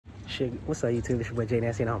What's up, YouTube? It's your boy Jay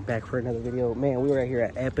Nasty, and I'm back for another video. Man, we right here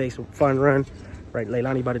at Epic Fun Run. Right,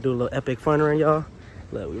 Leilani about to do a little Epic Fun Run, y'all.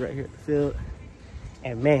 Look, we right here at the field.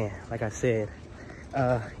 And man, like I said,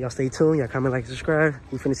 y'all stay tuned. Y'all comment, like, subscribe.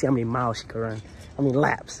 We finna see how many miles she can run. How many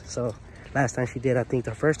laps. So last time she did, I think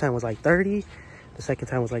the first time was like 30. The second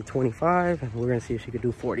time was like 25. And we're gonna see if she could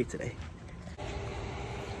do 40 today.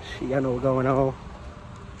 Y'all know what's going on.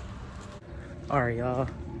 All right, y'all.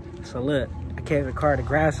 So look, I came in the car to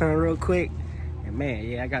grab something real quick. And man,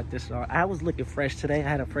 yeah, I got this on. I was looking fresh today. I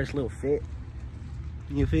had a fresh little fit.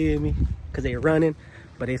 You feel me? Because they were running,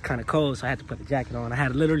 but it's kind of cold, so I had to put the jacket on. I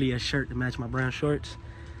had literally a shirt to match my brown shorts,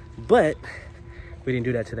 but we didn't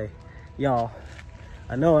do that today. Y'all,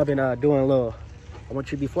 I know I've been doing a little, I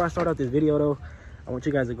want you, before I start out this video though, I want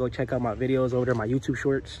you guys to go check out my videos over there, my YouTube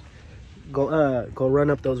shorts. Go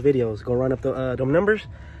run up those videos. Go run up the them numbers.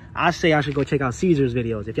 I say I should go check out Caesar's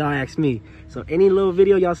videos, if y'all ask me. So any little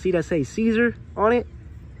video y'all see that say Caesar on it,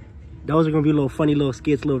 those are gonna be little funny little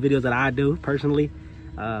skits, little videos that I do personally.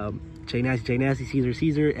 Jay Nasty,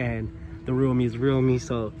 Caesar, and the real me is real me.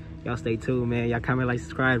 So y'all stay tuned, man. Y'all comment, like,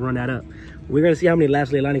 subscribe, run that up. We're gonna see how many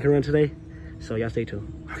laps Leilani can run today. So y'all stay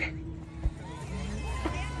tuned. Okay.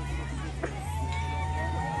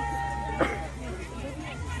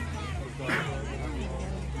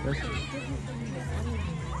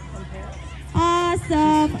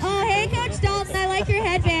 Awesome. Oh, hey, Coach Dalton. I like your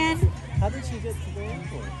headband. How did she get to the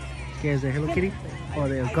airport? Scares the Hello Kitty? Or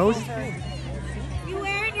the ghost? You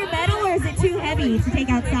wearing your medal, or is it too heavy to take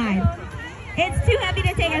outside? It's too heavy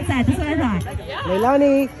to take outside. That's what I thought.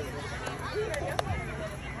 Leilani.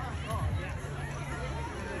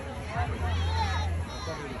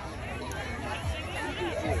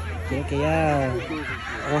 Okay, yeah.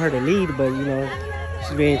 I want her to lead, but you know,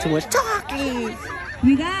 she's being too much talking.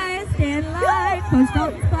 You guys, stand in line. Coach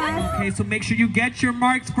Dalton's class. Okay, so make sure you get your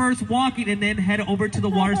marks first walking, and then head over to the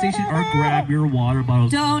water station or grab your water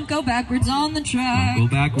bottles. Don't go backwards on the track. Don't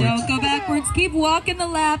go backwards. Don't go backwards. Keep walking the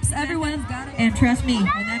laps. Everyone's got it. And trust me, when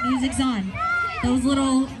that music's on, those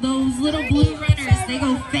little blue runners, they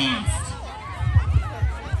go fast.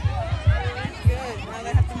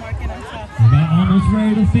 We're almost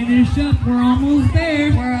ready to finish up. We're almost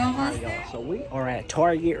there. We're almost there. So we are at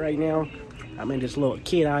Target right now. I'm in this little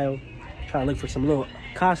kid aisle trying to look for some little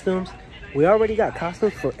costumes. We already got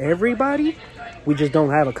costumes for everybody. We just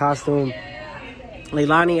don't have a costume.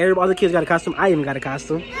 Leilani, every other kids got a costume. I even got a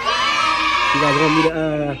costume. You guys want me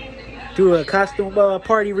to do a costume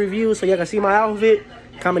party review so y'all can see my outfit?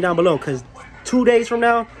 Comment down below, because 2 days from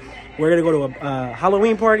now, we're going to go to a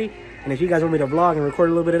Halloween party. And if you guys want me to vlog and record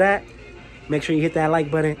a little bit of that, make sure you hit that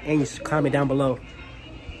like button and you comment down below.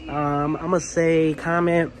 I'm going to say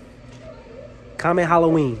comment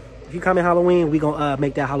Halloween. If you comment Halloween, we gonna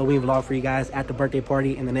make that Halloween vlog for you guys at the birthday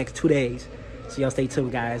party in the next 2 days. So y'all stay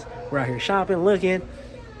tuned, guys. We're out here shopping, looking.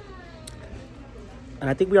 And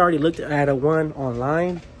I think we already looked at a one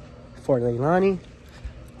online for Leilani. I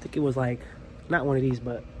think it was like, not one of these,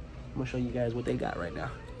 but I'm gonna show you guys what they got right now.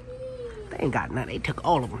 They ain't got none, they took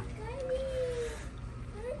all of them.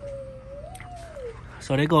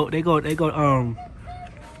 So they go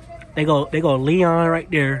Leon right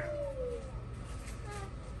there.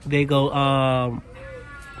 They go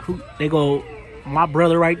my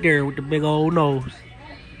brother right there with the big old nose.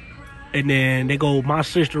 And then they go my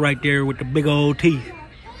sister right there with the big old teeth.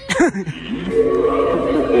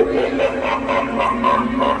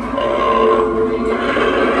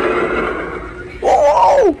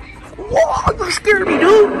 Whoa! Whoa, you scared me,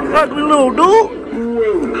 dude. Ugly little dude.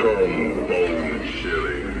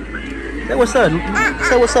 Say what's up.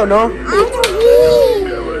 Say what's up, no?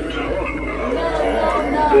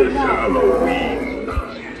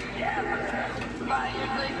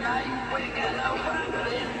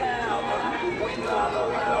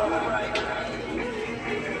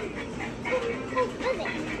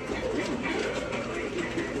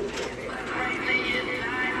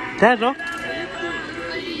 That, no?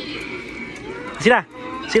 See that?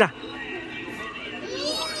 See that?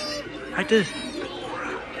 Like this.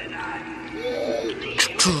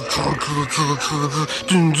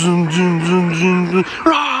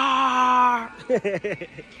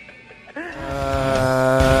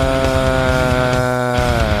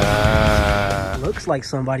 Looks like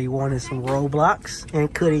somebody wanted some Roblox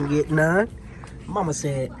and couldn't get none. Mama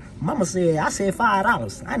said, I said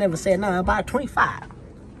 $5. I never said nothing about 25.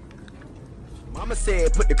 Mama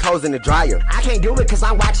said put the clothes in the dryer. I can't do it because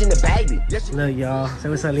I'm watching the baby. Look, y'all. Say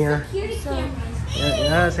what's up, Leon.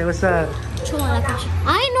 Yeah, say what's up.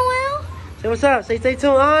 I know. Say what's up. Say stay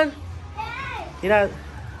tuned on. You know,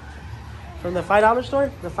 from the $5 store?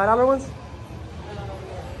 The $5 ones?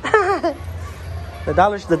 The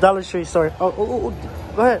Dollar Tree store. Oh,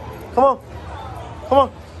 go ahead. Come on. Come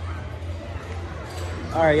on.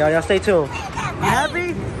 All right, y'all stay tuned. You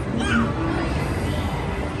happy?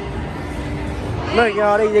 Look,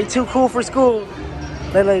 y'all, they too cool for school.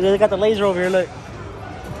 They got the laser over here, look.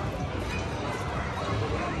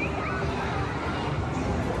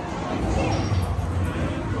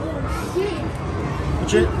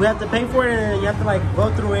 We have to pay for it, and you have to like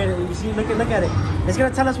go through it. And you see, look at it. It's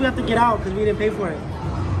gonna tell us we have to get out because we didn't pay for it.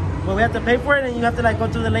 But we have to pay for it, and you have to like go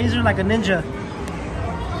through the laser like a ninja.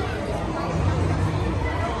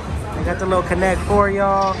 I got the little Connect 4,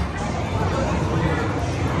 y'all.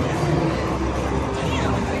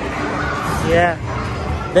 Yeah.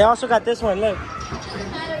 They also got this one. Look.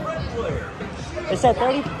 It said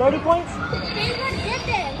 30 points.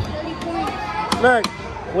 Look.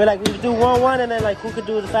 We do 1-1 and then like who could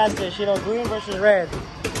do the fastest, you know, green versus red.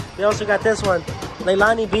 They also got this one.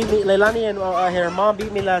 Leilani beat me. Leilani and her mom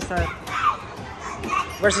beat me last time.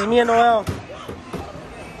 Versus me and Noel.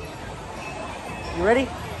 You ready?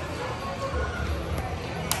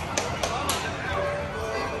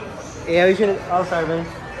 Yeah, we should. Oh, sorry, man.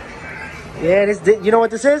 Yeah, you know what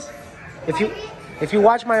this is? If you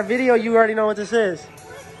watch my video, you already know what this is.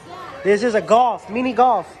 This is a mini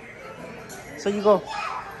golf. So you go.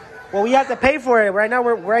 Well, we have to pay for it. Right now,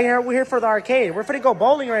 we're here for the arcade. We're finna go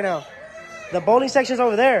bowling right now. The bowling section's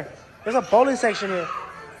over there. There's a bowling section here.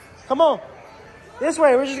 Come on. This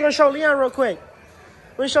way. We're just gonna show Leon real quick.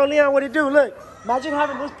 We're gonna show Leon what to do. Look, imagine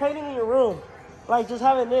having this painting in your room. Like, just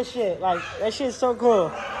having this shit. Like, that shit's so cool.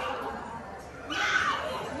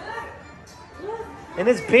 And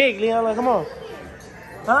it's big, Leon. Like, come on.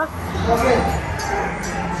 Huh? Okay.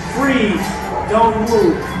 Freeze. Don't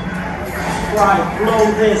move. Right,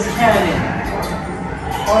 blow this cannon.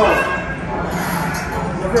 Oh.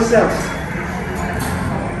 Look yourself.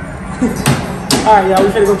 Alright, y'all, we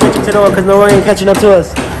finna go catch it to Noah because no one ain't catching up to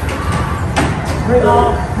us. Bring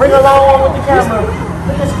along with the camera.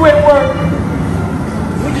 Look at Squidward.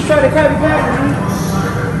 We just trying to carry back.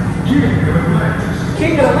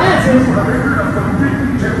 King of the Lances.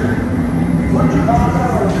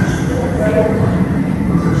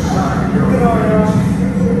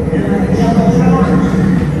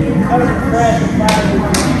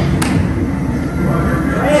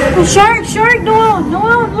 Shark, Noel,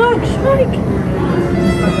 look, shark.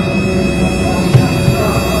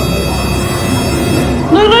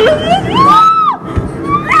 Look.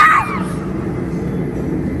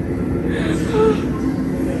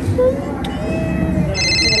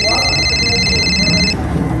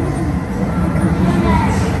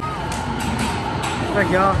 Look,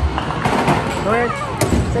 y'all. Go ahead.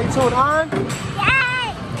 Stay tuned on.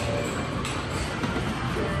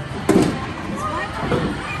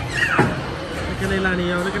 Look at Leilani,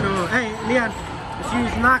 yo. Look at Noel. Hey, Leon, if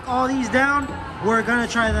you knock all these down, we're gonna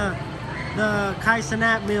try the Kai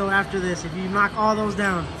Sanat meal after this. If you knock all those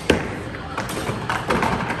down.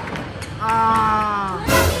 Alright,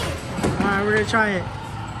 we're gonna try it.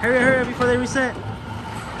 Hurry up before they reset.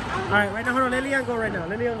 Alright, right now, hold on. Let Leon go right now.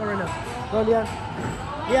 Go, Leon.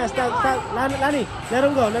 Yeah, stop. Lani, let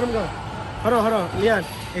him go. Hold on. Leon,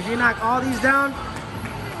 if you knock all these down,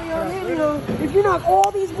 if you knock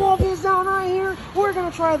all these ball pins down right here, we're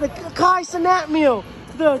gonna try the Kai Sanat meal,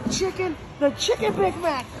 the chicken Big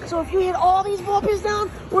Mac. So if you hit all these ball pins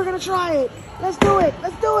down, we're gonna try it. Let's do it.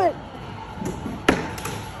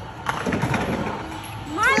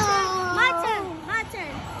 My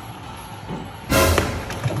turn.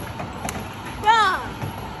 Yeah.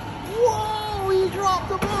 whoa, he dropped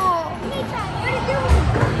the ball.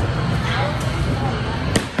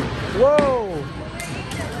 Whoa.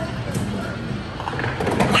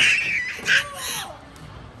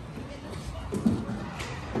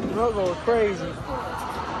 That goes crazy.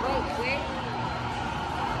 Wait.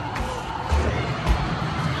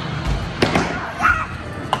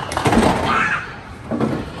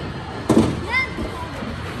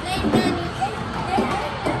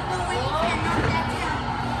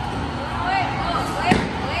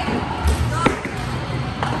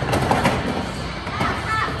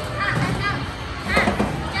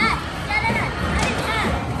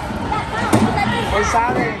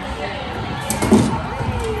 Sabe.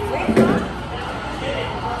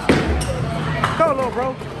 Go, little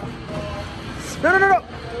bro. No.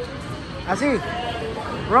 Así.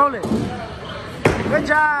 Roll it. Good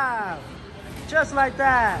job. Just like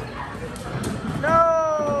that.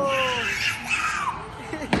 No.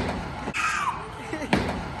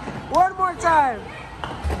 One more time.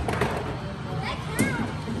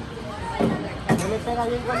 No le pega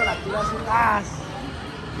bien cuando la tira así.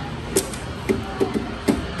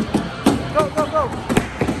 go.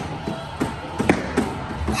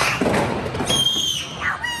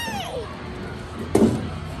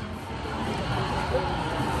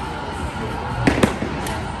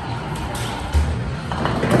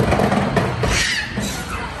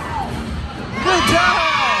 Good job.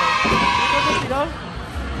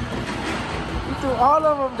 You threw all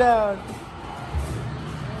of them down.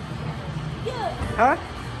 Huh?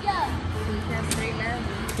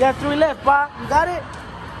 You have 3 left, Bob. You got it?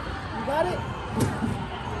 You got it?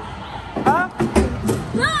 Huh?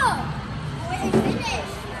 No! Wait, finish.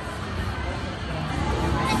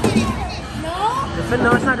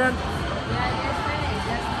 No, it's not done.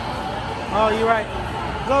 Oh, you're right.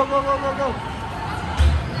 Go, go, go, go, go.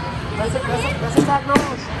 Let's attack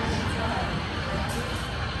nose.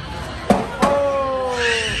 Oh!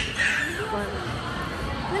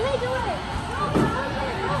 Let me do it.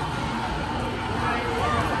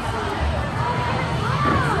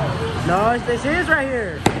 No, this is right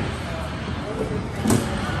here.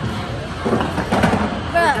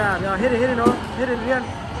 Good job, y'all. Hit it, Noah. Hit it, Leon.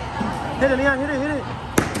 Hit it, Leon. Hit it.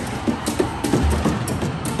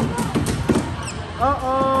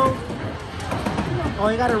 Uh-oh. Oh,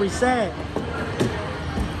 you gotta reset.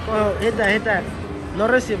 Oh, hit that. No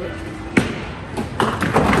recibe.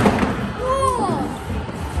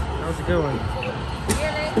 That was a good one.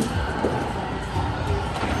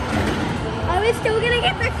 Are we still gonna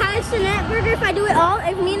get the Castanet burger if I do it all?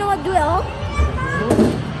 If me and Noah do it all?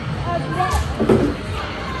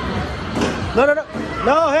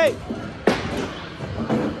 No, hey.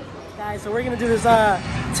 Guys, so we're gonna do this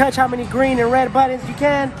touch how many green and red buttons you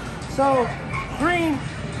can. So green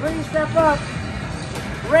step up,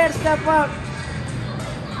 red step up.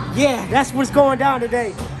 Yeah, that's what's going down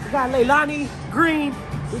today. We got Leilani, green.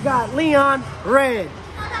 We got Leon, red.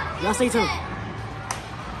 Y'all stay tuned.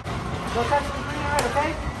 Go touch the green and red,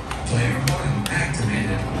 okay? Player 1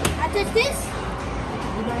 activated. I touch this?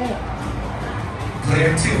 You go ahead.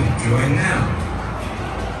 Player 2, join now.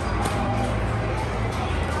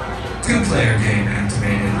 2-player game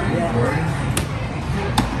activated. Recording.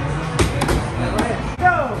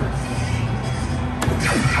 Go!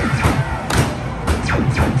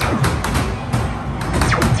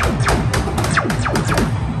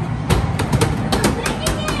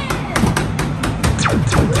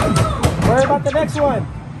 Worry about the next one.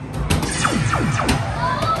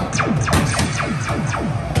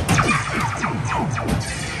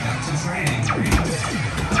 Back to training, green.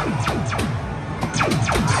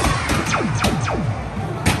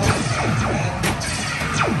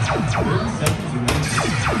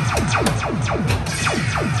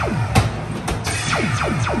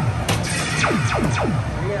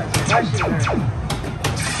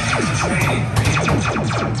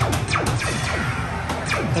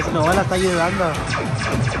 Esa novela está ayudando.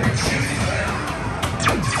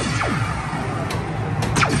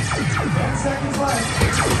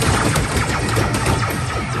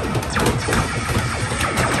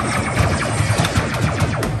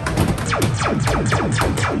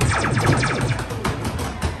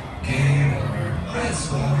 Game over. Red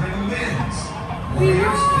Squadron wins.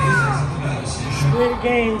 Warriors, please exit the battle station. Good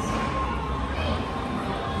games.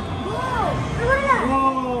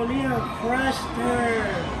 Whoa, Leon crushed her.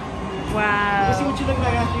 Wow. Let's see what you look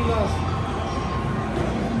like after you lost.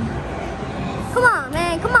 Come on,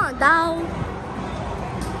 man. Come on, dog.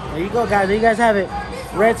 There you go, guys. There you guys have it.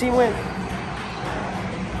 Red team win.